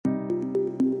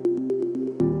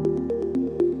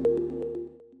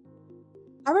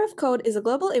Code is a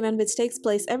global event which takes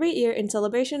place every year in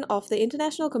celebration of the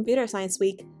International Computer Science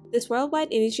Week. This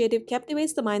worldwide initiative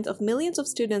captivates the minds of millions of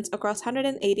students across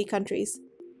 180 countries.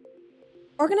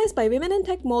 Organized by Women in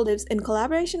Tech Maldives in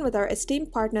collaboration with our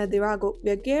esteemed partner Dirago, we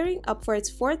are gearing up for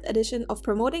its 4th edition of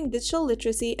promoting digital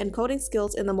literacy and coding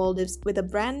skills in the Maldives with a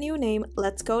brand new name,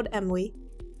 LetsCodeMv.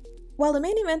 While the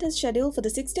main event is scheduled for the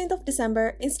 16th of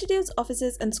December, institutes,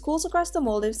 offices, and schools across the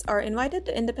Maldives are invited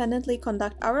to independently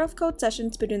conduct Hour of Code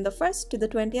sessions between the 1st to the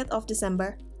 20th of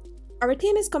December. Our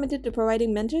team is committed to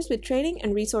providing mentors with training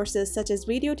and resources such as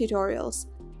video tutorials.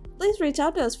 Please reach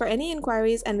out to us for any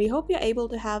inquiries, and we hope you're able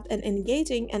to have an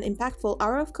engaging and impactful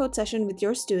Hour of Code session with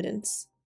your students.